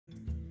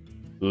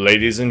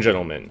Ladies and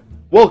gentlemen,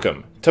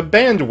 welcome to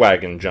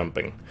Bandwagon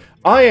Jumping.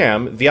 I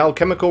am the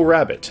Alchemical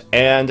Rabbit,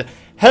 and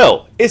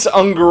hell, it's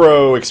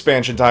Ungaro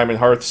expansion time in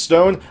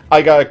Hearthstone.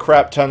 I got a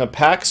crap ton of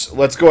packs.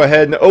 Let's go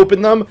ahead and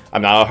open them.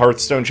 I'm not a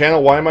Hearthstone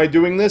channel. Why am I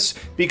doing this?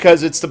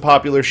 Because it's the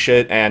popular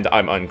shit and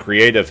I'm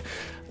uncreative.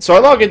 So I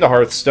log into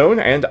Hearthstone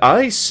and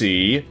I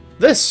see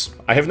this.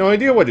 I have no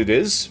idea what it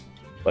is.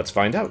 Let's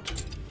find out.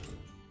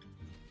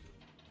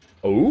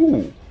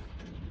 Oh.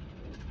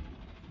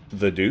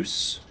 The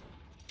deuce.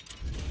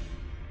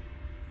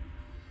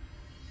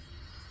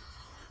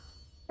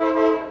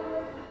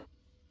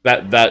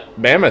 That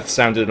mammoth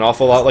sounded an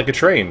awful lot like a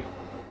train.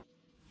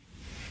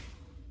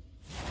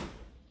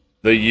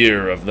 The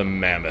Year of the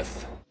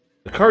Mammoth.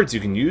 The cards you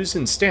can use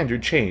in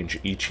Standard change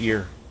each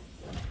year.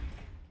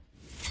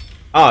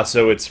 Ah,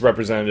 so it's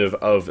representative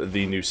of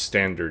the new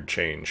Standard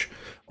change.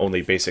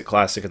 Only Basic,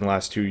 Classic, and the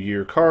last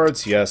 2-year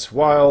cards. Yes,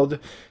 Wild.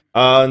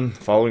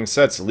 Following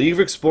sets, League of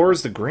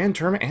Explorers, the Grand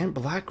Tournament, and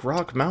Black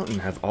Rock Mountain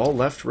have all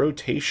left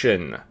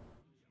rotation.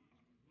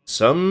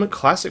 Some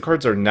classic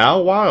cards are now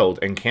wild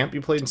and can't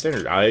be played in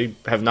Standard. I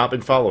have not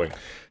been following.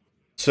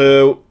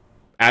 So,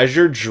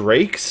 Azure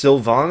Drake,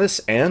 Sylvanas,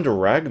 and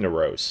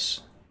Ragnaros.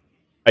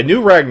 I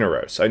knew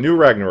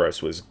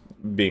Ragnaros was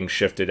being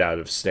shifted out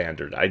of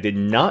Standard. I did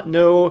not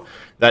know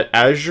that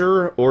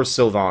Azure or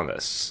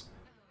Sylvanas.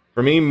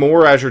 For me,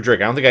 more Azure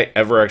Drake. I don't think I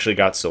ever actually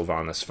got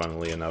Sylvanas,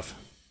 funnily enough.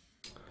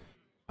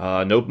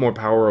 No more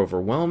Power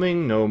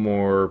Overwhelming. No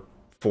more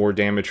 4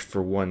 damage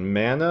for 1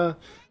 mana.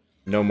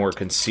 No more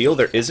Conceal.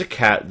 There is a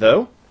cat,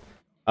 though.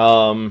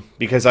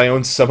 Because I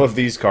own some of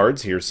these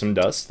cards. Here's some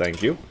dust.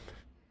 Thank you.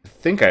 I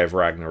think I have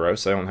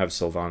Ragnaros. I don't have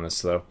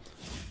Sylvanas, though.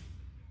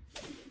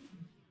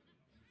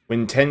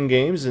 Win 10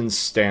 games in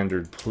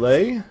Standard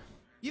play.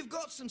 You've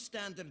got some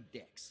Standard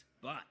decks,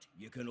 but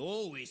you can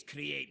always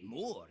create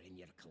more in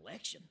your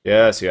collection.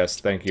 Yes, yes.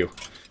 Thank you.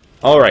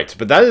 Alright,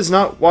 but that is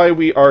not why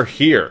we are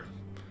here.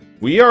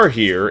 We are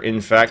here,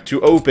 in fact,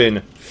 to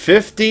open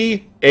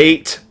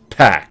 58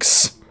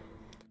 packs.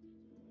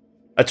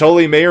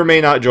 Atoli may or may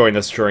not join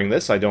us during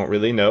this. I don't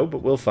really know,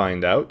 but we'll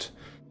find out.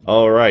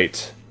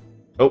 Alright.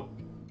 Oh.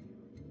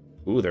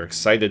 Ooh, they're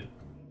excited.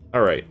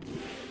 Alright.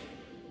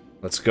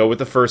 Let's go with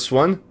the first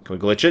one. Can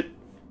we glitch it?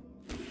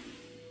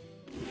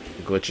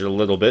 Glitch it a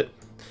little bit.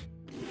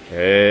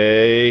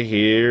 Okay,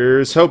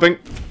 here's hoping.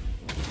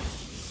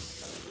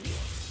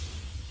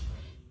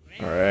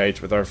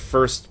 Alright, with our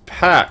first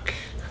pack.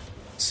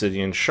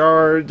 Obsidian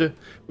Shard,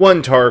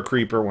 1 Tar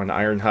Creeper, 1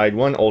 Ironhide,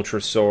 1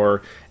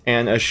 Ultrasaur,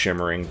 and a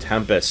Shimmering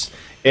Tempest.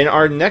 In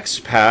our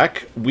next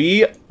pack,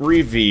 we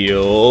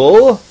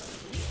reveal...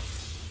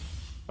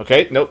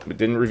 Okay, nope, it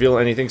didn't reveal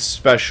anything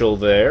special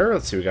there.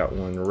 Let's see, we got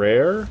 1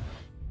 Rare.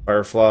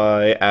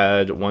 Firefly,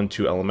 add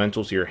 1/2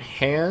 Elemental to your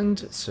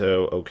hand,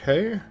 so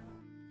okay.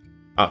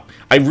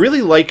 I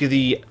really like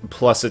the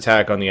plus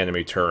attack on the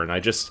enemy turn.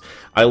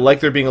 I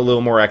like there being a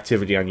little more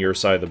activity on your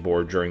side of the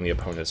board during the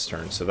opponent's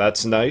turn, so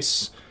that's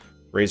nice.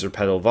 Razor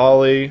Petal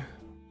Volley.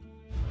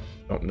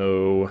 Don't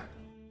know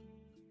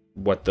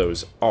what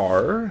those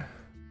are.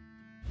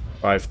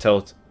 5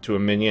 Telt to a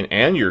minion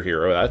and your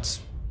hero,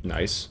 that's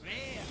nice.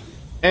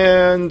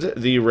 And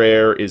the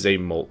rare is a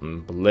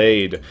Molten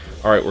Blade.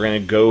 Alright, we're gonna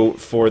go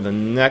for the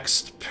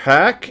next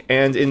pack,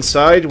 and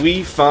inside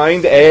we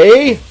find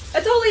a...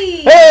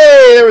 Atoli!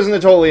 Hey! There was an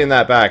Atoli in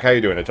that pack. How you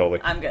doing, Atoli?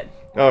 I'm good.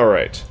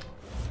 Alright.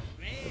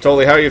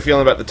 Atoli, how are you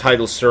feeling about the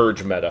Tidal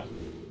Surge meta?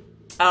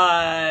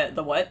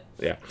 The what?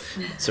 Yeah.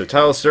 So,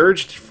 Tidal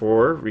Surge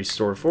for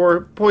Restore 4.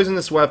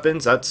 Poisonous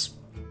Weapons, that's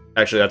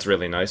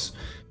really nice.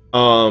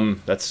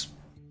 That's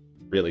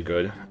really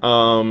good.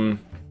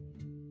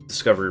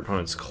 Discover your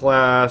opponent's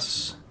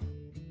class.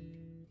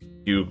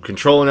 You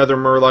control another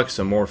Murloc,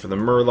 so more for the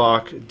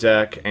Murloc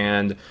deck,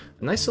 and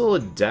a nice little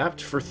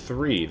adapt for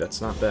 3.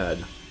 That's not bad.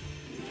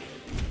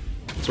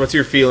 So what's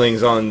your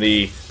feelings on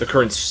the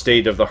current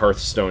state of the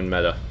Hearthstone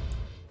meta?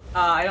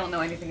 I don't know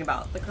anything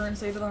about the current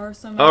state of the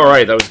Hearthstone meta.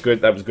 Alright, that was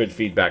good. That was good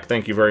feedback.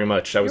 Thank you very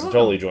much. That was You're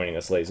totally welcome. joining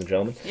us, ladies and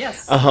gentlemen.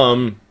 Yes.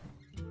 That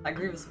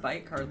Grievous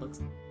Bite card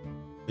looks...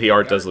 The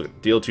art does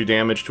look... Deal 2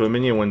 damage to a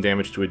minion, 1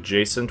 damage to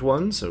adjacent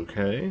ones.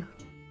 Okay.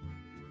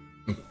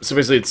 So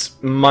basically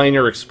it's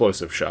minor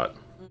explosive shot.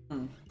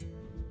 Mm-hmm.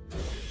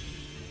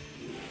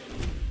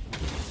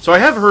 So I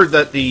have heard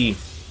that the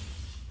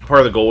part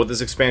of the goal with this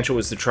expansion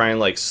was to try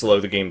and like slow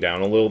the game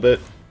down a little bit.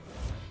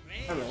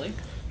 Oh, really?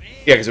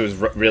 Yeah, because it was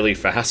really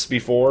fast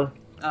before.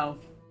 Oh.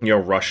 You know,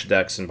 rush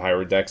decks and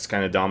pyro decks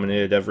kind of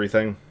dominated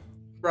everything.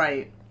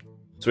 Right.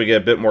 So we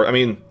get a bit more... I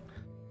mean,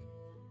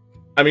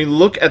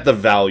 look at the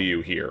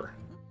value here.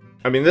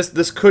 I mean,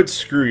 this could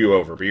screw you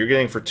over, but you're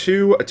getting for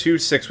 2, a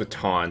 2/6 with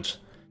Taunt.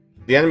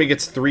 The enemy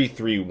gets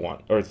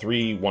 3/3/1, or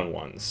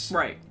 3/1/1s.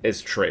 Right.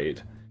 As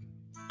trade.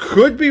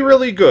 Could be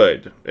really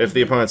good if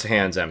the opponent's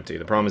hand's empty.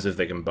 The problem is if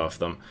they can buff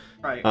them.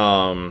 Right.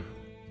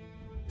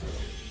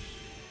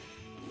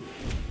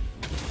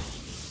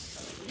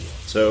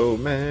 So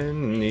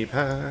many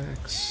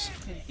packs.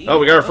 Indeed. Oh,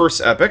 we got our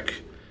first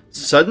epic.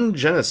 Sudden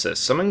Genesis.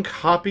 Summon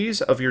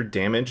copies of your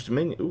damaged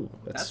minion. Ooh,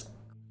 that's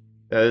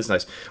That is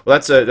nice. Well,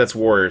 that's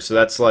warrior. So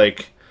that's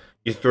like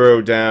you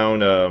throw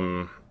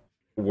down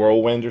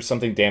whirlwind or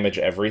something, damage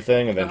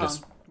everything, and then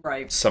just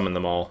summon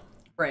them all.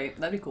 Right,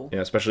 that'd be cool.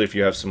 Yeah, especially if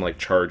you have some like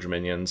charge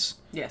minions.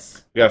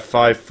 Yes. We got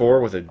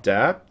 5/4 with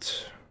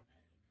adapt.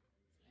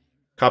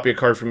 Copy a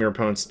card from your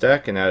opponent's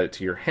deck and add it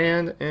to your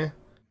hand.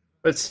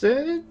 But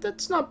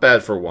that's not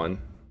bad for one.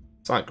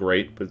 It's not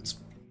great, but it's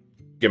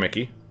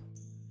gimmicky.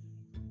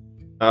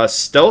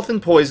 Stealth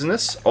and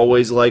Poisonous.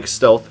 Always like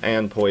Stealth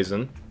and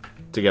Poison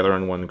together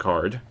on one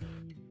card.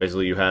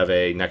 Basically, you have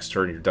a next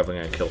turn, you're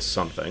definitely going to kill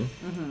something.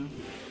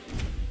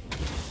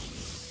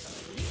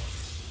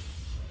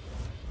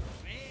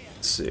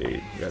 Let's see.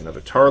 We got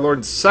another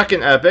Tarlord.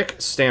 Second epic,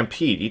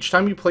 Stampede. Each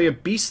time you play a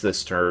beast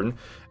this turn,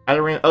 add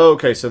a oh,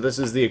 okay, so this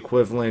is the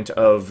equivalent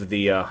of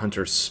the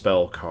Hunter's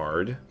Spell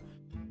card.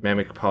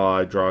 Mammoth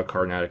Paw, draw a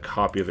card and add a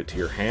copy of it to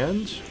your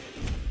hand.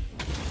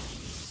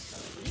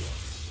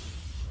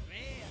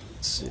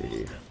 Let's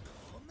see.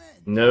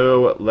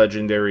 No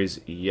legendaries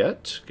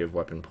yet. Give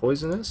weapon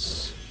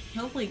Poisonous.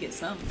 Hopefully get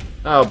some.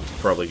 I'll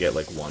probably get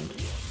like one.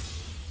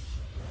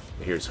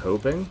 Here's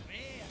hoping.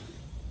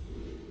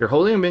 You're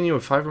holding a minion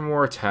with 5 or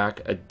more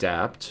attack,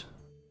 adapt.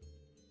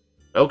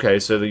 Okay,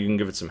 so that you can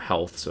give it some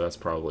health, so that's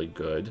probably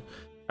good.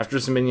 After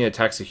this minion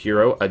attacks a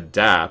hero,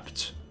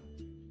 adapt.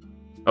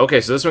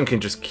 Okay, so this one can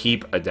just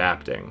keep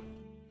adapting.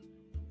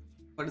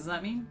 What does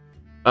that mean?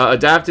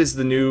 Adapt is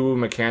the new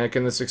mechanic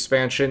in this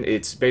expansion.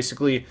 It's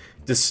basically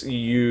this.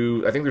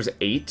 I think there's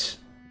 8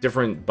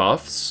 different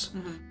buffs,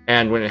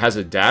 and when it has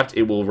adapt,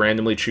 it will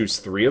randomly choose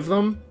 3 of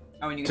them.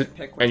 Oh, and you get to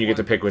pick which and you get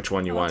to pick which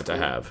one you want it to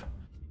have.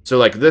 So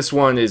like this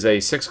one is a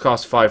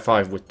 6-cost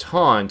 5/5 with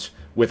taunt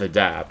with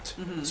adapt.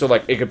 So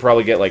like it could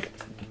probably get like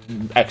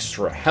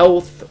extra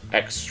health,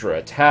 extra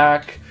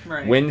attack,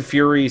 wind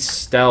fury,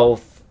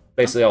 stealth,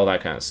 basically all that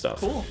kind of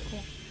stuff. Cool.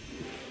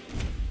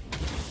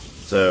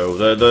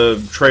 So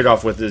the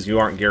trade-off with is you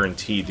aren't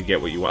guaranteed to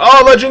get what you want.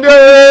 Oh,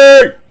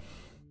 legendary!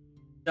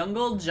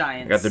 Jungle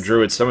Giants. Got the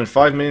druid. Summon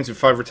 5 minions with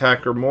 5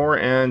 attack or more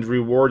and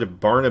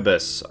reward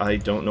Barnabas. I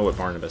don't know what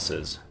Barnabas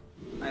is.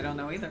 I don't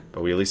know either.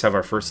 But we at least have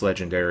our first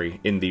legendary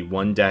in the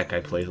one deck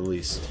I play the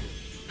least.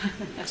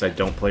 Because I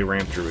don't play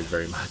Ramp Druid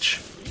very much.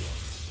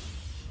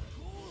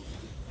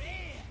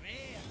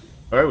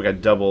 Alright, we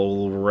got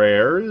double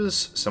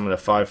rares. Summon a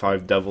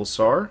 5/5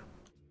 Devilsaur.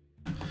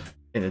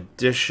 In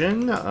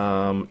addition,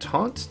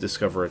 Taunt.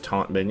 Discover a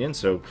Taunt minion.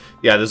 So,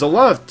 yeah, there's a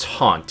lot of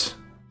Taunt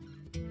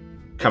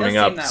coming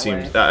up,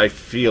 I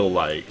feel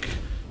like.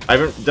 I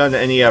haven't done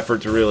any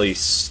effort to really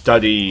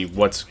study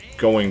what's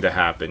going to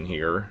happen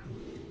here.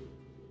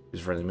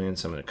 Use friendly minion,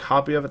 summon a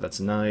copy of it. That's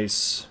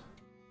nice.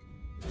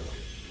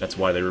 That's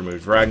why they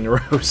removed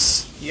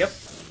Ragnaros. Yep.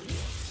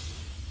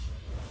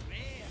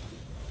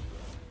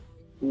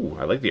 Ooh,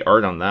 I like the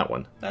art on that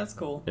one. That's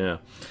cool. Yeah.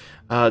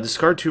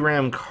 Discard 2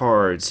 random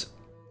cards.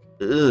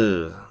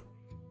 Ugh.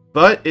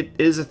 But it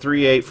is a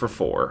 3/8 for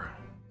 4.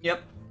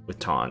 Yep. With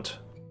taunt.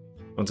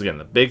 Once again,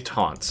 the big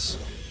taunts.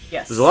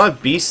 Yes. There's a lot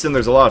of beasts and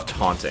there's a lot of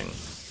taunting.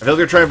 I feel like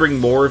they're trying to bring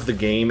more of the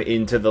game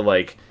into the,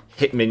 like,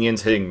 hit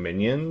minions hitting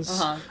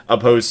minions,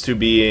 opposed to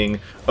being,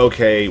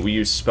 okay, we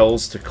use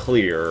spells to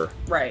clear,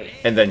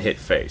 and then hit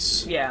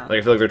face. Yeah. Like,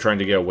 I feel like they're trying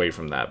to get away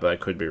from that, but I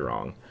could be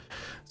wrong.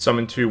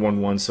 Summon 2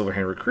 1/1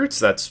 Silverhand Recruits,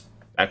 that's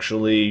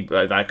actually,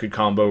 that could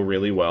combo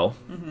really well.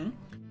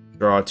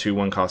 Draw 2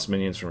 1-cost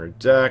minions from your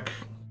deck,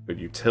 good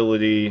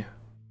utility.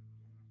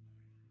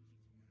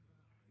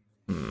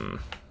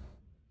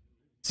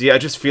 See, I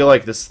just feel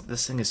like this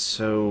thing is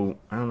so,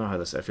 I don't know how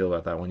I feel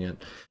about that one yet.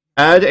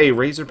 Add a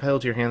Razor Pedal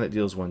to your hand that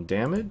deals 1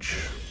 damage.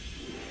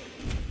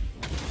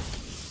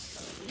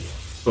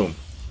 Boom.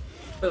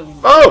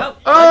 Boom.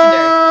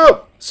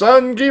 Oh!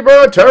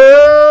 Sunkeeper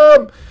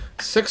Term!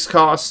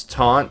 6-cost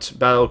Taunt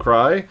Battle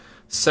Cry.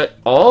 Set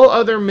all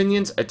other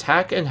minions'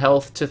 attack and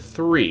health to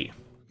 3.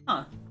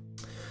 Huh.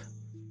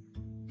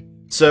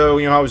 So,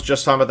 you know, I was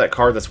just talking about that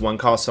card that's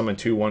 1-cost, summon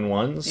 2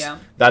 1/1s? Yeah.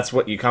 That's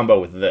what you combo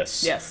with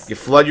this. Yes. You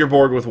flood your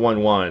board with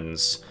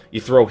 1/1s,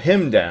 you throw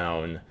him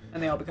down,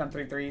 and they all become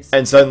 3/3s.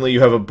 And suddenly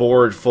you have a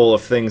board full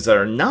of things that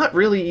are not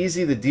really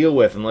easy to deal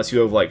with unless you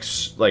have, like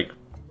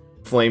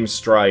Flame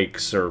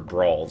Strikes or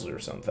Brawls or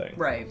something.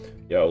 Right.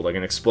 Yo, like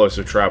an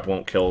Explosive Trap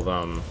won't kill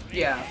them.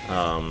 Yeah.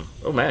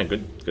 Oh man,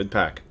 good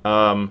pack.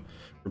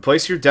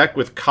 Replace your deck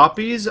with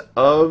copies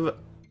of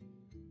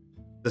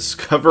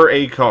Discover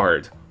a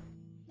Card.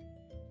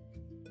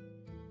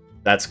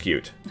 That's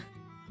cute.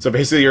 So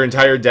basically your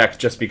entire deck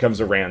just becomes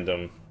a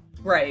random.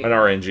 Right. An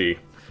RNG.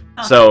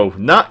 So,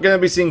 not gonna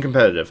be seen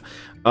competitive.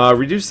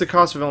 Reduce the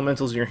cost of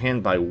elementals in your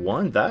hand by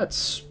 1.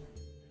 That's...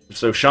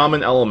 So,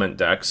 Shaman Element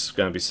deck's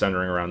gonna be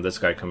centering around this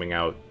guy coming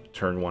out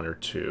turn 1 or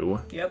 2.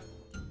 Yep.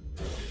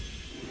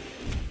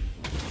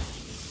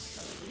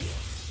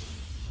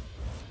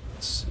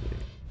 Let's see.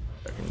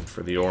 Checking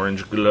for the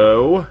orange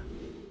glow.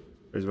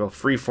 There's well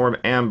Freeform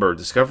Amber.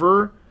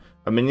 Discover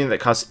a minion that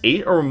costs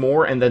 8 or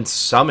more and then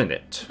summon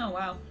it. Oh,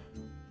 wow.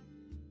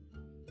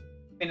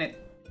 And it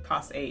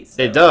costs 8.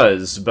 So. It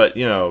does, but,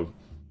 you know,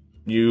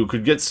 You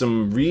could get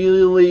some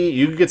really...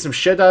 You could get some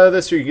shit out of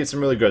this, or you could get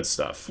some really good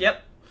stuff.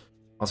 Yep.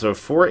 Also,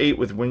 4-8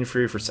 with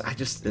Windfury for... I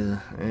just...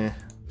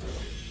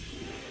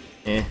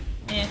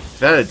 If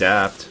that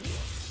adapt...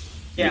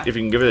 Yeah. If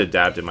you can give it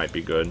adapt, it might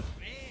be good.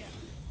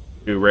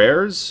 2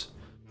 rares.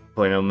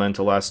 Play an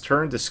elemental last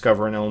turn.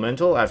 Discover an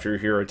elemental after your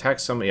hero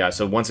attacks somebody. Yeah,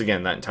 so once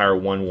again, that entire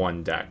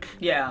 1-1 deck.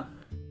 Yeah.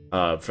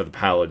 For the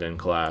Paladin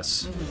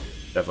class.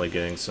 Definitely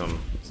getting some...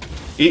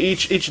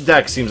 Each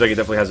deck seems like it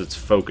definitely has its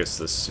focus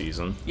this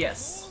season.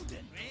 Yes.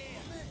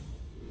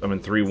 I'm in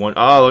 3-1.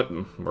 Oh, look,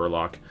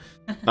 Murloc.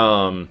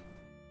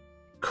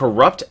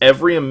 Corrupt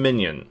every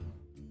minion.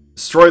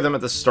 Destroy them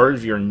at the start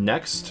of your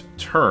next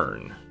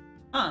turn.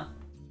 Huh.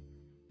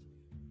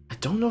 I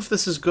don't know if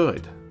this is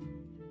good.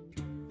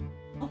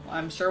 Well,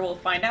 I'm sure we'll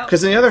find out.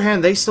 Because on the other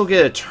hand, they still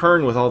get a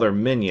turn with all their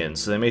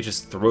minions, so they may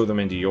just throw them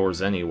into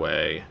yours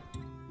anyway.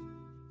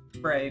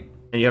 Right.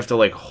 And you have to,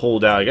 like,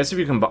 hold out. I guess if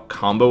you can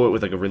combo it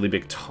with, like, a really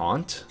big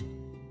taunt?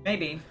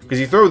 Maybe. Because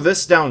you throw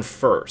this down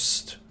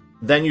first,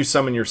 then you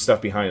summon your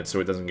stuff behind it so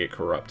it doesn't get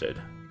corrupted.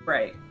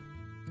 Right.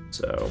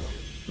 So,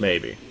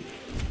 maybe.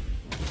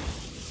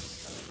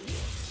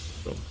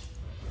 Boom.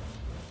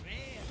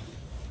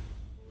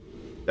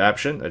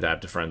 Adaption.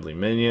 Adapt a friendly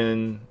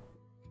minion.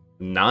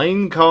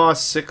 9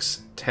 cost,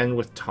 6, 10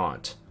 with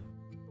taunt.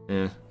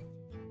 Air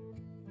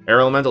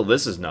Elemental,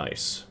 this is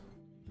nice.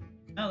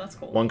 Oh, that's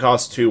cool. 1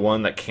 cost, 2,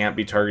 1 that can't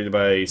be targeted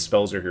by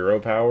spells or hero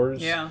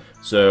powers. Yeah.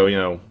 So, you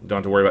know, don't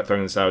have to worry about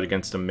throwing this out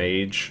against a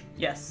mage.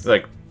 Yes.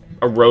 Like,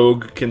 a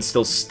rogue can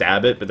still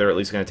stab it, but they're at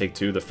least going to take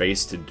 2 to the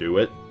face to do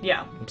it.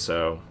 Yeah.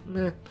 So,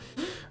 and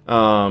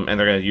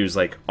they're going to use,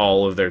 like,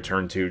 all of their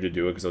turn 2 to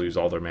do it, because they'll use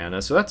all their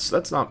mana. So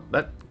that's not...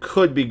 That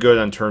could be good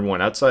on turn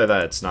 1. Outside of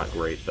that, it's not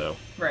great, though.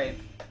 Right.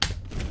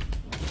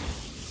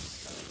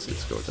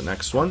 Let's go with the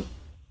next one.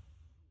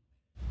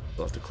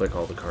 We'll have to click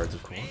all the cards,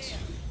 of course.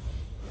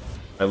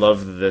 I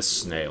love this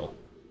snail.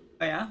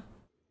 Oh, yeah?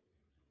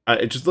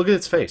 Just look at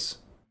its face.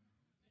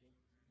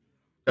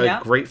 Yeah.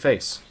 Great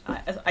face.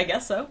 I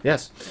guess so.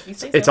 Yes. You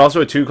say It's so.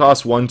 also a 2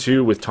 cost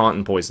 1/2 with taunt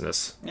and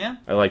poisonous. Yeah.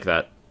 I like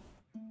that.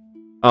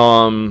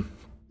 Battle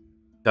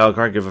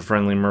card, give a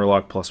friendly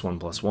Murloc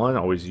 +1/+1.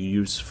 Always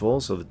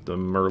useful so that the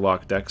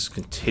Murloc decks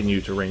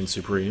continue to reign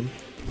supreme.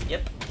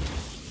 Yep.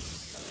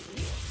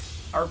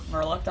 Are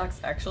Murloc decks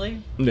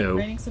actually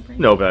reigning supreme?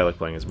 No, but I like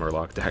playing as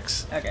Murloc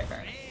decks. Okay,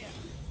 fair enough.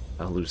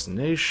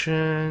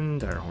 Hallucination,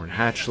 Direhorn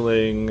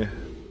Hatchling.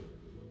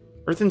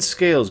 Earthen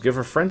Scales, give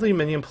a friendly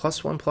minion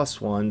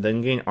 +1/+1,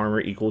 then gain armor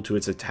equal to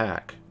its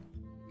attack.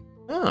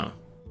 Oh.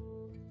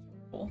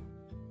 Cool.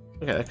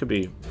 Okay, that could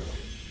be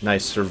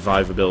nice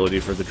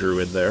survivability for the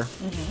druid there.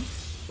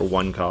 For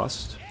 1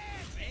 cost.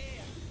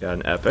 Got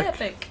an epic.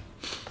 Epic.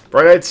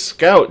 Bright-Eyed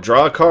Scout,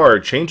 draw a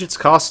card, change its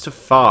cost to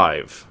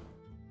 5.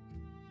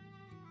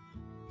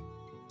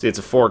 See, it's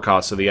a 4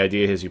 cost, so the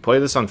idea is you play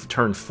this on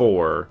turn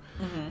 4,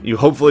 you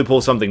hopefully pull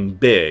something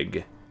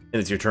big, and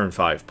it's your turn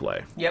 5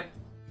 play. Yep.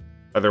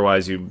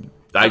 Otherwise, you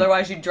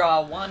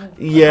draw one 1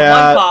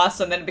 Yeah.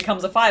 cost, and then it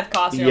becomes a 5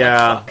 cost, and you're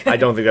Yeah, like, fuck. I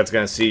don't think that's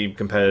going to see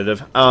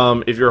competitive.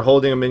 If you're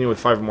holding a minion with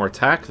 5 or more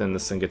attack, then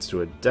this thing gets to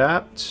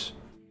adapt.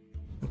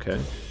 Okay.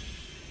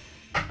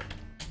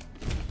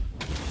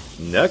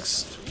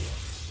 Next.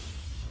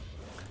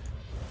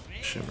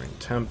 Shimmering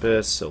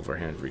Tempest,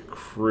 Silverhand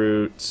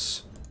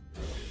Recruits.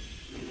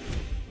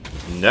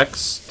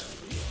 Next.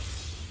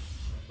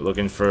 We're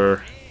looking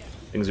for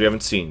things we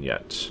haven't seen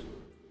yet.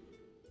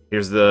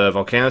 Here's the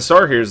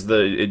Volcanosaur,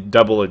 it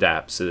double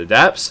adapts. It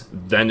adapts,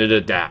 then it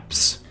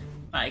adapts.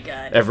 My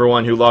god.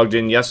 Everyone who logged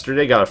in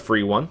yesterday got a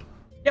free one.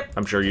 Yep.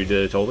 I'm sure you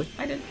did it totally.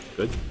 I did.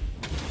 Good.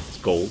 It's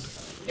gold.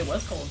 It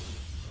was cold.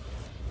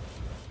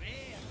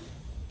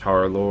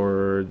 Tar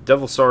Lord,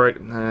 Devilsaur,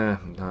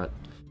 not.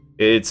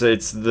 It's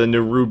the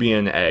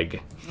Nerubian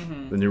egg.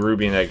 The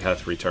Nerubian egg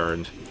hath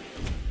returned.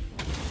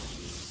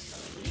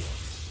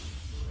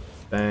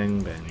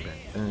 Bang, bang, bang,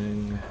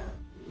 bang.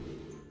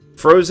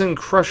 Frozen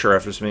Crusher,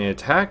 after so many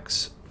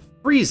attacks,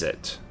 freeze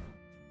it.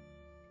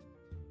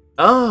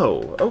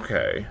 Oh,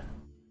 okay.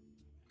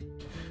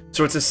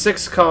 So it's a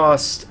 6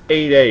 cost,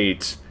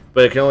 8/8,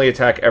 but it can only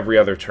attack every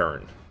other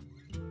turn.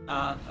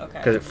 Okay.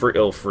 Because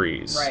it'll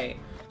freeze. Right.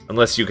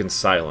 Unless you can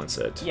silence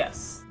it.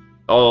 Yes.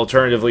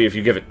 Alternatively, if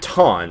you give it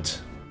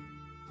Taunt,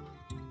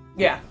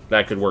 Yeah.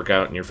 that could work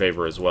out in your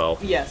favor as well.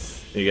 Yes.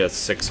 You get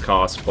 6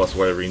 cost plus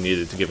whatever you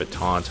needed to give it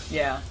Taunt.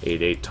 Yeah.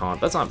 8/8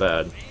 Taunt. That's not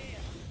bad.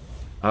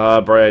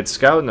 Bright-Eyed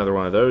Scout, another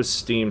one of those.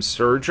 Steam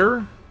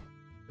Surger.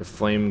 The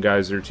Flame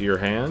Geyser to your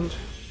hand.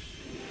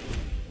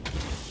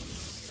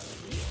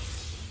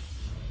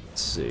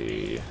 Let's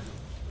see.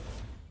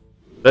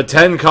 The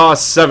 10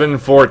 cost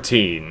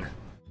 7/14.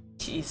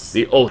 Jeez.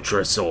 The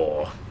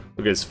Ultrasaur.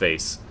 Look at his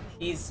face.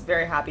 He's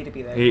very happy to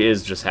be there. He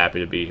is just happy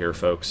to be here,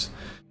 folks.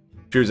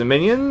 Choose a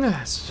minion.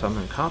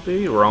 Summon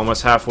copy. We're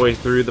almost halfway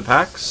through the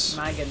packs.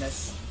 My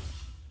goodness.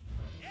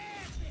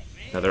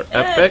 Another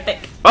epic.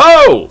 Epic.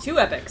 Oh! 2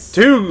 epics.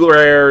 2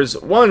 rares,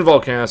 1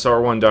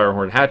 Volcanosaur, 1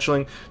 Direhorn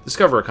Hatchling.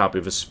 Discover a copy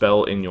of a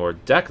spell in your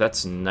deck.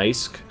 That's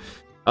nice.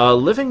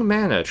 Living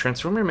mana.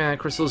 Transform your mana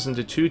crystals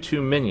into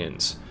 2/2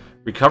 minions.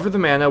 Recover the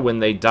mana when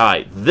they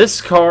die.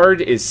 This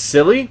card is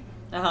silly.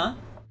 Uh-huh.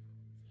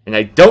 And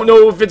I don't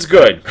know if it's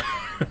good.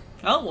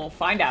 Oh, we'll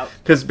find out.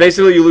 Because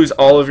basically you lose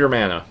all of your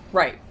mana.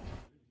 Right.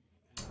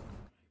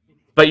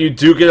 But you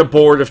do get a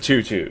board of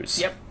 2/2s.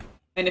 Yep.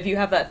 And if you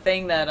have that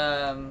thing that,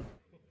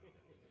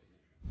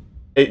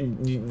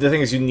 the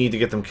thing is, you need to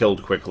get them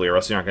killed quickly, or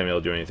else you're not going to be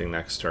able to do anything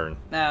next turn.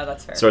 No,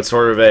 that's fair. So it's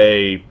sort of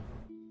a...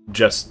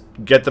 just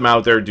get them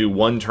out there, do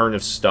one turn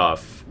of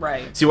stuff.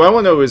 Right. See, what I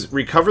want to know is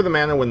recover the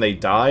mana when they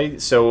die.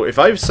 So if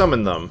I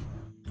summon them,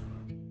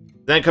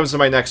 then it comes to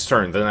my next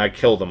turn, then I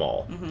kill them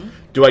all. Mm-hmm.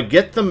 Do I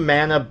get the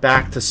mana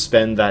back to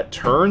spend that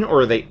turn,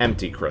 or are they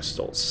empty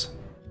crystals?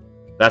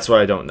 That's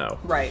what I don't know.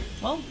 Right.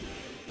 Well...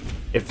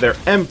 If they're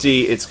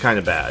empty, it's kind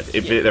of bad.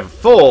 If they're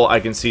full, I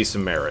can see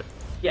some merit.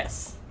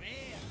 Yes.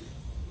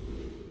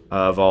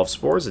 Evolve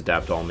Spores,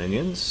 adapt all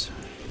minions.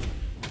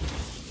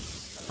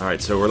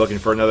 Alright, so we're looking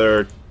for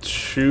another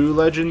 2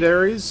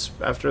 legendaries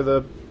after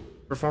the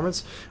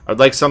performance. I'd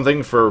like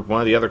something for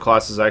one of the other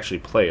classes I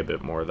actually play a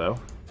bit more, though.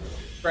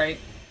 Right.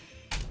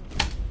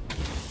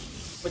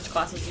 Which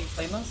classes do you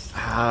play most?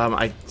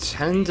 I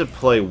tend to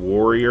play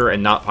Warrior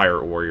and not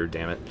Pirate Warrior,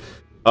 damn it.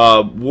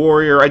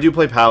 Warrior, I do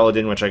play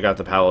Paladin, which I got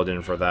the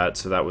Paladin for that,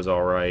 so that was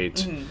alright.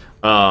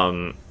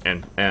 Mm-hmm.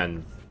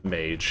 And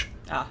Mage.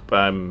 Ah. But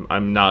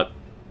I'm not,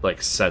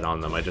 like, set on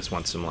them. I just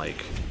want some,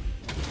 like,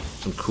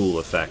 some cool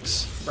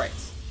effects. Right.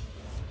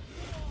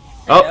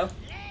 There you go.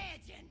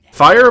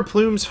 Fire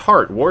Plume's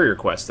Heart, Warrior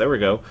Quest, there we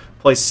go.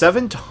 Play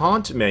 7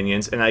 Taunt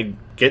minions, and I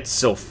get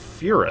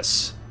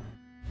Sulfurous.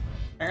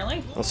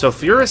 Apparently. Well,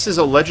 Sulfurous is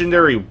a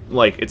legendary,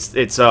 like, it's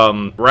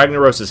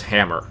Ragnaros'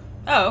 hammer.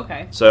 Oh,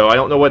 okay. So I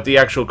don't know what the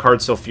actual card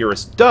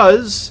Sulfurous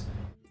does,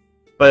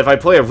 but if I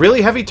play a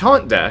really heavy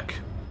taunt deck,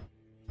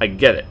 I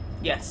get it.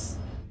 Yes.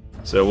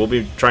 So we'll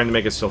be trying to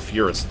make a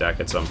Sulfurous deck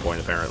at some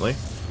point, apparently.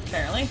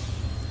 Apparently.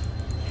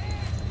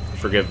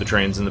 Forgive the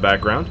trains in the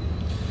background.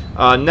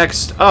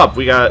 Next up,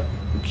 we got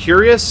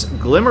Curious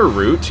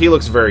Glimmerroot. He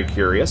looks very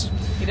curious.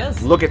 He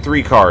does. Look at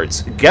 3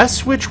 cards.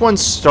 Guess which one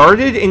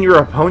started in your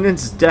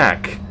opponent's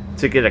deck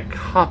to get a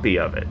copy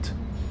of it.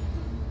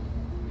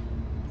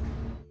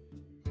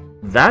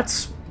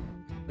 That's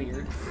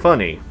weird.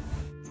 Funny.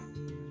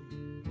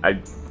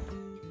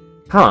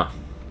 Huh.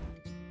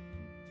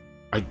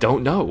 I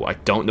don't know. I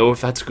don't know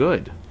if that's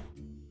good.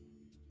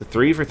 The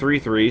 3 for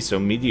 3/3, so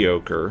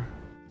mediocre.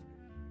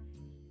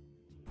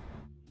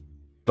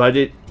 But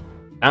I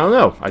don't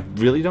know. I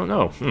really don't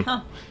know.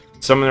 Huh.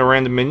 Summon a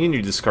random minion,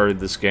 you discarded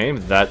this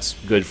game. That's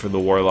good for the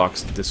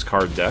Warlock's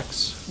discard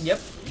decks. Yep.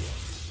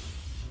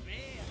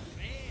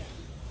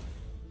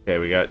 Okay,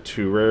 we got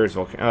 2 rares.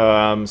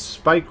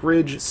 Spike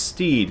Ridge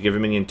Steed. Give a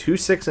minion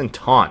 2/6 and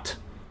taunt.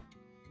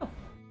 Oh.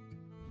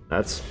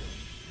 That's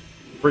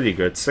pretty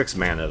good. 6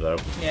 mana, though.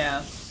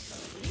 Yeah.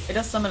 It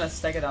does summon a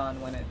Stegodon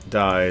when it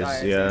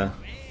dies, yeah.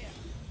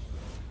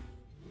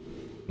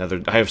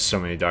 I have so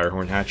many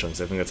Direhorn hatchlings.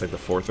 I think that's like the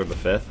 4th or the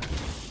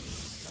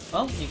 5th.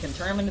 Well, you can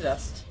turn them into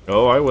dust.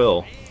 Oh, I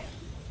will.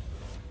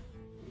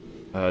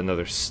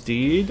 Another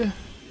Steed.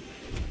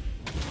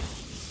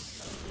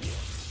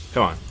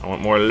 Come on, I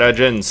want more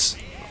legends.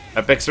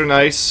 Epics are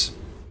nice.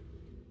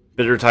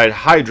 Bittertide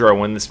Hydra.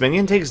 When this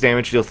minion takes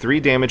damage, deal 3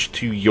 damage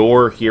to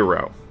your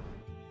hero.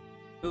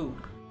 Ooh.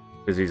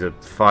 Because he's a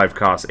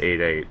 5-cost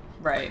 8/8.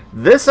 Right.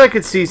 This I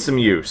could see some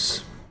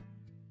use.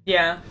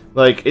 Yeah.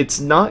 Like, it's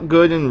not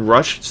good in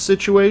rushed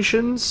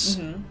situations.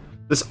 Mm-hmm.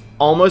 This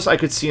almost I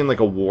could see in like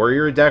a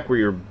warrior deck where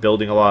you're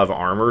building a lot of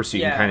armor so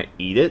you can kind of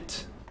eat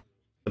it.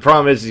 The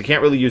problem is you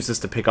can't really use this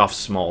to pick off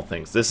small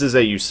things. This is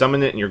you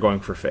summon it and you're going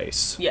for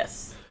face.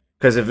 Yes.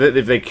 Because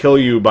if they kill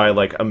you by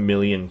like a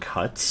million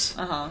cuts,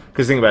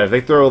 because think about it, if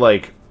they throw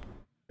like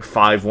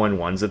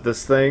 5/1/1s at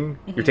this thing,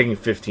 you're taking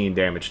 15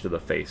 damage to the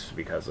face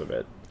because of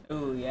it.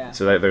 Ooh, yeah.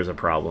 So there's a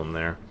problem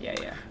there. Yeah,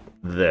 yeah.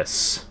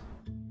 This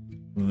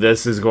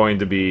is going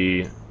to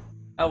be...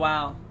 Oh,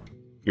 wow.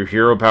 Your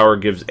hero power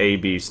gives A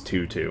beast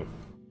 2/2.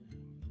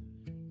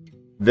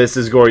 This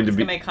is going to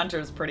be... make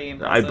hunters pretty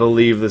impressive. I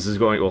believe this is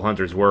going... Well,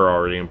 hunters were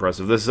already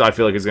impressive. This is, I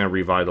feel like, is going to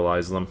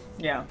revitalize them.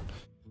 Yeah.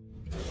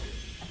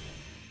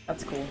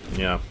 That's cool.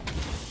 Yeah.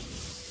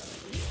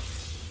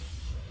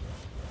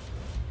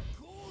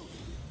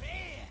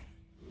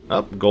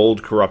 Up,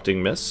 Gold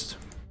Corrupting Mist.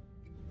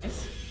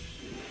 Nice.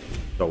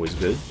 Always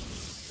good.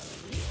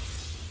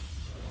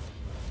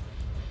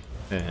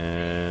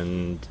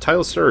 And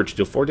Tidal Surge.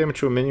 Deal 4 damage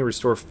to a minion,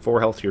 restore 4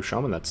 health to your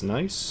shaman. That's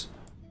nice.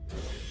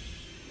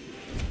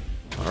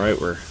 Alright,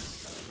 we're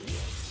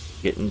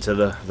getting to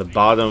the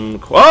bottom.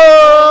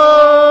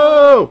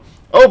 Whoa!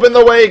 Open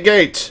the way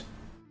gate!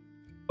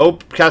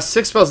 Cast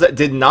 6 spells that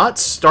did not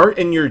start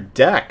in your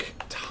deck.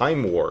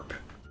 Time Warp.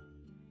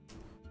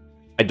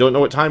 I don't know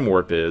what Time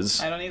Warp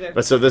is. I don't either.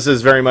 But so this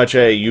is very much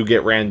you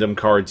get random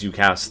cards, you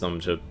cast them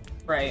to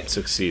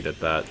succeed at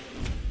that.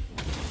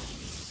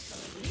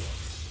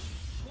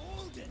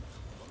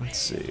 Let's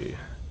see.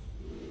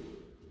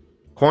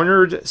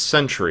 Cornered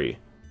Sentry.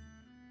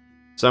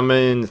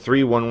 Summon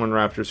 3 1/1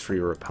 raptors for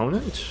your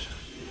opponent.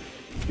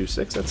 Do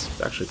 6,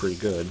 that's actually pretty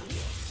good.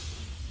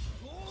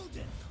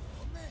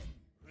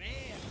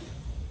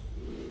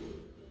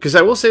 Because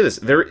I will say this,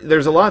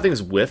 there's a lot of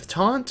things with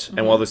taunt,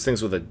 and while there's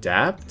things with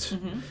adapt,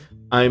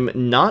 I'm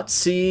not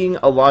seeing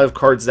a lot of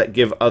cards that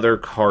give other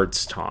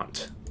cards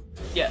taunt.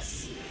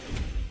 Yes.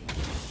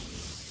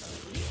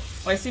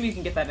 Well, I assume you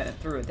can get that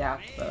through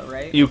adapt, though,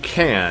 right? You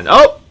can.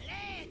 Oh!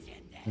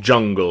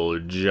 Jungle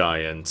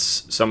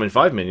Giants. Summon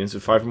 5 minions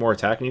with 5 or more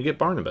attack, and you get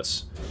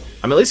Barnabas.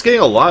 I'm at least getting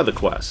a lot of the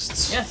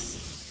quests.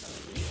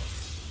 Yes.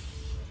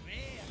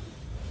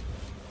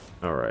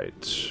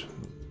 Alright.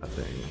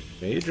 Nothing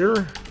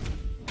major.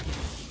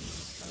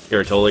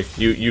 Here, Tully,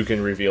 you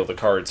can reveal the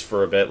cards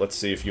for a bit. Let's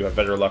see if you have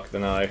better luck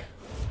than I.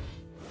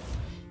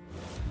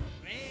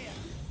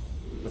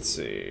 Let's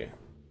see.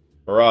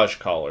 Mirage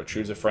Caller.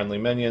 Choose a friendly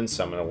minion,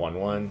 summon a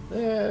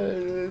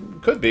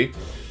 1/1. Could be.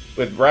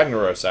 With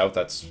Ragnaros out,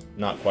 that's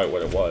not quite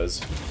what it was.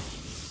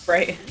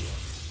 Right.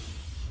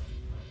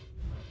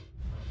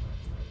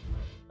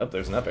 Oh,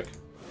 there's an epic.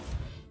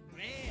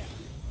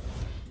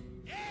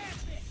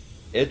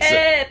 It's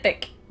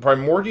Epic!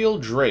 Primordial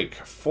Drake.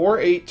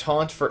 4/8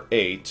 taunt for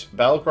 8.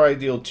 Battlecry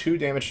deal 2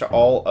 damage to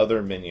all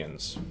other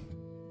minions.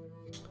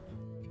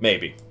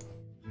 Maybe.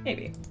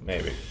 Maybe.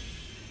 Maybe.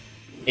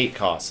 8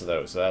 costs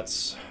though, so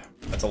that's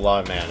a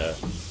lot of mana.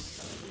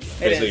 It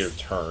Basically is. your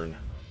turn.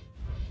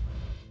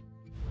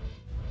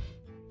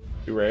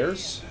 2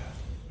 rares.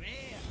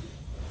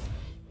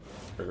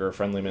 Trigger a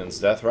friendly minion's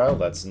death rattle,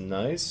 that's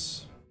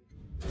nice.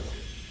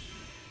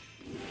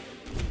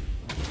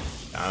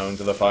 Down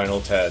to the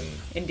final 10.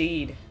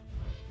 Indeed.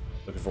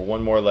 Looking for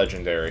one more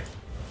legendary.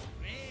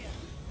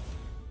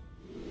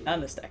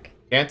 On this deck.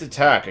 Can't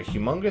attack, a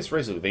humongous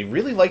razor. They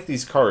really like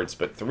these cards,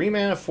 but 3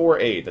 mana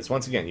 4/8. That's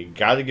once again, you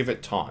gotta give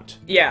it taunt.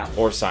 Yeah.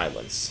 Or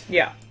silence.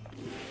 Yeah.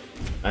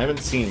 I haven't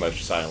seen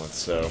much silence,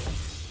 so.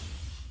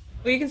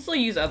 Well, you can still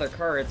use other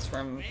cards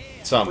from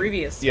Some.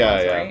 previous Yeah,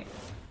 ones, yeah. right?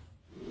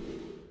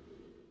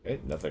 Okay,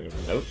 nothing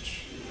of note.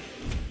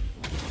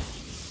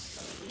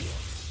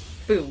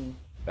 Boom.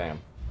 Bam.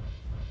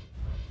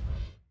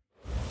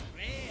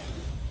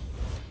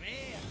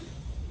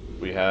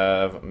 We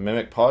have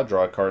Mimic Paw,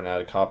 draw a card and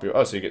add a copy.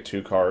 Oh, so you get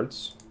 2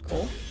 cards.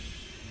 Cool.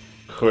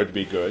 Could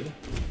be good.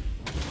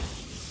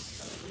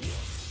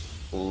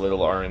 A little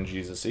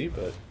RNG's to see,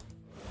 but...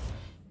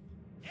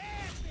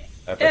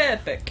 Epic.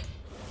 Epic.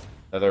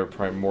 Another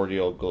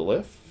Primordial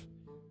Glyph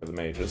for the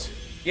mages.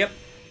 Yep.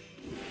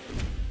 Yeah,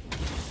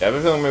 I have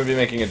a feeling I'm going to be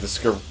making a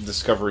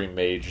Discovery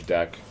Mage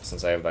deck,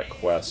 since I have that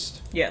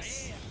quest.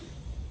 Yes.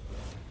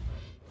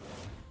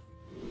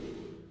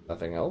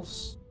 Nothing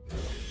else?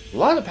 A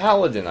lot of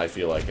Paladin, I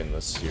feel like, in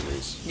this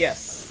series.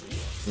 Yes.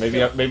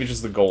 Maybe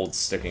just the gold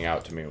sticking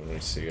out to me when we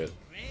see it.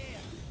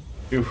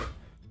 Ooh,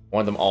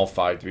 want them all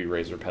 5 to be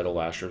Razor Petal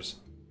Lashers.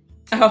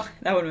 Oh,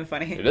 that would have been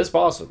funny. It is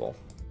possible.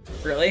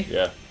 Really?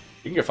 Yeah.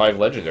 You can get 5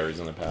 legendaries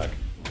in the pack.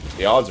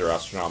 The odds are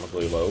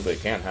astronomically low, but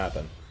it can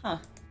happen. Huh.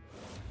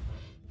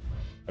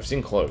 I've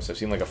seen close. I've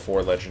seen like a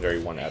 4 legendary,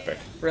 1 epic.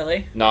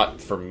 Really?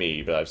 Not for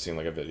me, but I've seen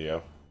like a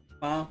video.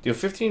 Wow. Deal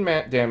 15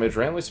 damage,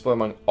 randomly split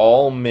among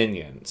all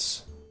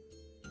minions.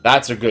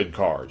 That's a good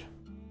card.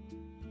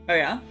 Oh,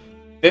 yeah?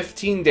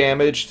 15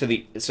 damage to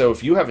the... So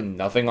if you have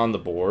nothing on the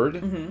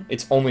board,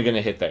 it's only going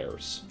to hit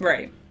theirs.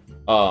 Right.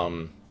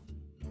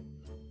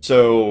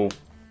 So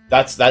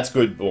that's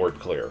good board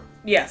clear.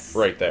 Yes.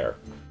 Right there.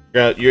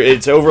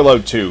 It's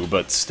overload too,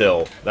 but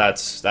still,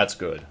 that's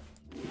good.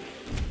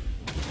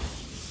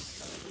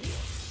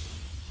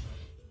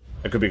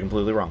 I could be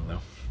completely wrong,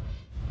 though.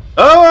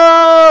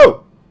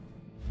 Oh!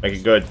 Make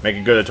it good. Make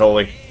it good,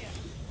 Atoli.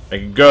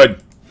 Make it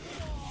good.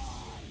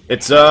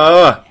 It's,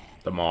 the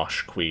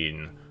Mosh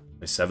Queen.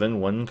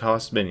 7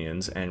 1-cost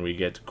minions, and we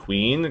get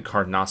Queen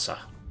Carnassa.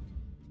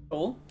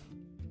 Cool.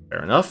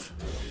 Fair enough.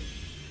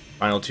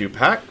 Final 2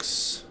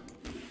 packs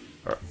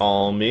are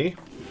all me.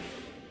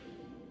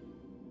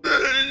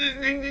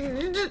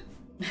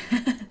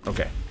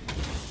 Okay.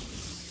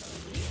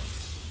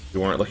 You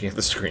weren't looking at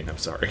the screen, I'm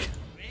sorry.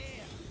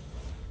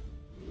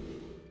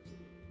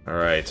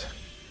 Alright.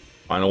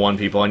 Final 1,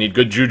 people. I need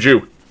good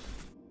juju.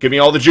 Give me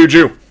all the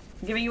juju.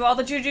 Giving you all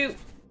the juju.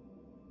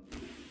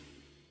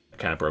 I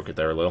kind of broke it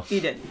there a little.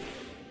 You did.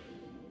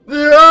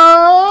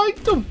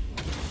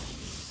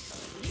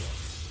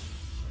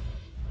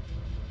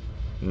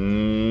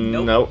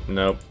 Nope.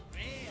 Nope.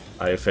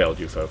 I have failed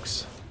you,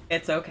 folks.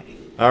 It's okay.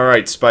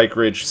 Alright, Spike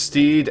Ridge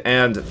Steed,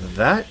 and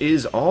that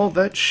is all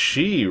that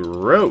she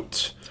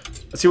wrote.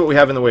 Let's see what we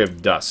have in the way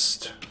of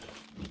dust.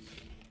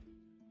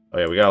 Oh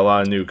yeah, we got a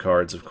lot of new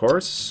cards, of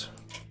course.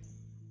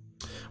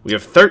 We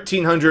have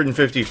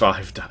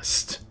 1,355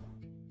 dust.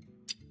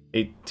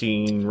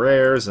 18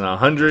 rares and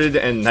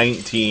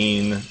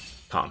 119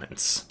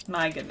 commons.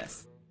 My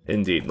goodness.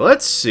 Indeed.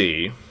 Let's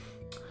see.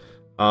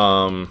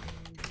 Let's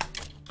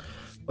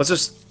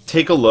just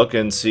take a look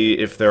and see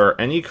if there are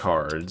any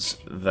cards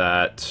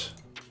that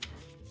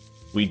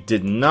we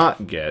did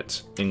not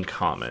get in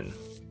common.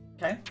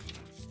 Okay.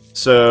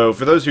 So,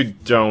 for those who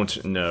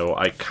don't know,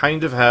 I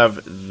kind of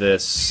have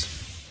this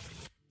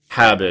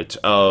habit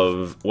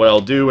of what I'll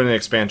do when an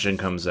expansion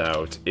comes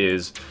out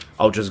is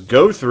I'll just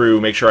go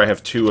through, make sure I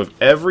have 2 of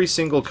every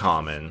single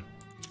common.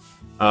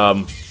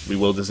 We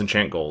will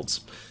disenchant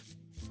golds,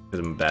 because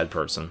I'm a bad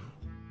person.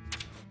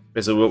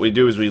 So what we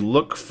do is we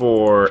look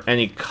for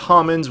any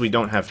commons we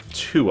don't have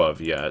 2 of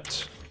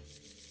yet.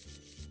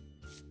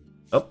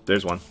 Oh,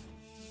 there's one.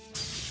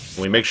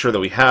 We make sure that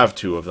we have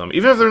 2 of them,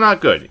 even if they're not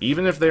good.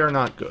 Even if they are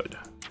not good.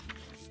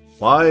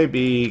 Why?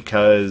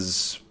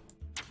 Because...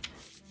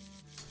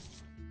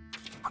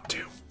 I want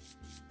to.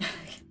 I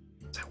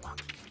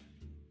want.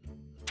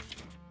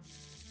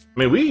 I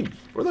mean,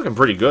 we're looking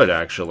pretty good,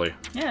 actually.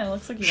 Yeah, it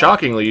looks like you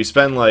Shockingly, you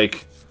spend,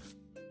 like...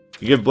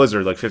 You give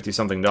Blizzard, like,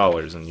 $50-something,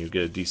 and you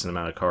get a decent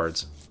amount of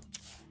cards.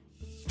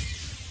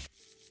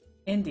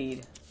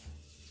 Indeed.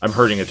 I'm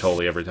hurting it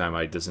totally every time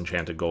I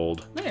disenchant a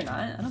gold. No, you're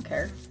not. I don't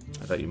care.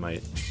 I thought you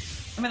might.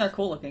 I mean, they're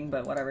cool looking,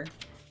 but whatever.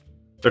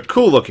 They're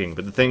cool looking,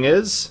 but the thing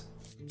is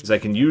I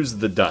can use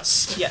the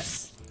dust.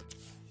 Yes.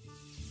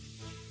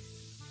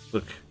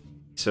 Look,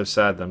 he's so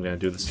sad that I'm gonna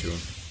do this to him.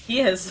 He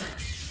is.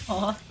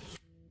 Aw.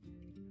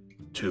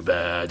 Too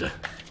bad.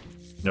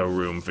 No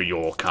room for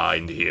your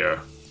kind here.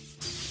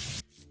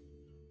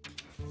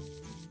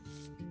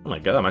 Oh my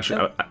god, I'm actually...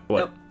 Nope. What?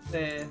 Nope.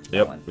 That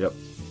Yep, one. yep.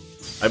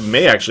 I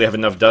may actually have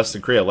enough dust to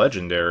create a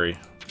legendary.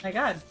 My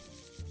god.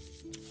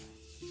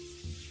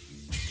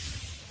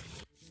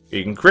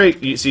 You can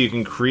create... You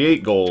can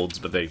create golds,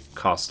 but they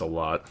cost a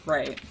lot.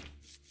 Right.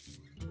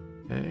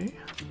 Okay.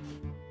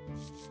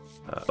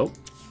 Oh.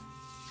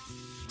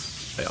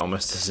 I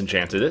almost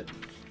disenchanted it.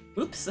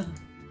 Oops.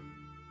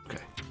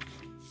 Okay.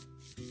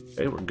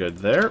 Okay, we're good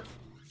there.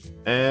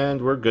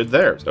 And we're good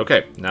there.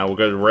 Okay, now we'll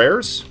go to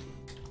rares.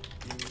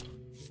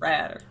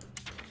 Rad.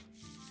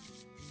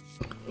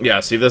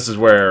 Yeah, see, this is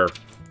where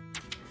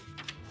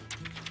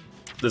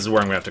I'm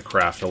gonna have to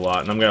craft a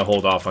lot, and I'm gonna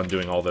hold off on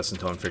doing all this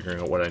until I'm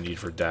figuring out what I need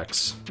for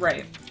decks.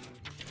 Right.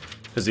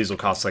 Because these will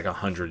cost like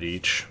 100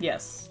 each.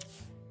 Yes.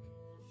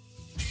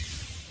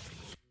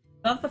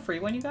 Not the free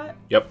one you got?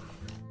 Yep.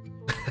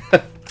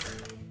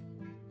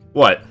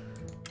 What?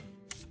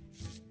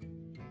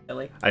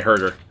 Silly. I heard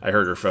her. I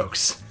heard her,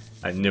 folks.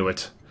 I knew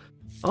it.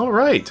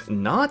 Alright,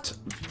 not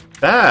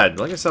bad.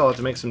 Like I said, I'll have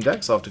to make some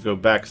decks. I'll have to go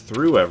back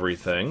through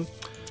everything.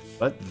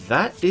 But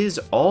that is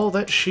all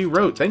that she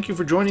wrote. Thank you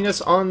for joining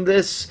us on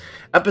this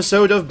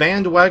episode of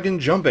Bandwagon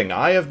Jumping.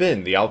 I have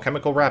been the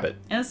Alchemical Rabbit.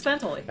 And it's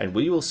Spentally. And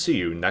we will see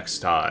you next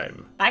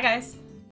time. Bye, guys.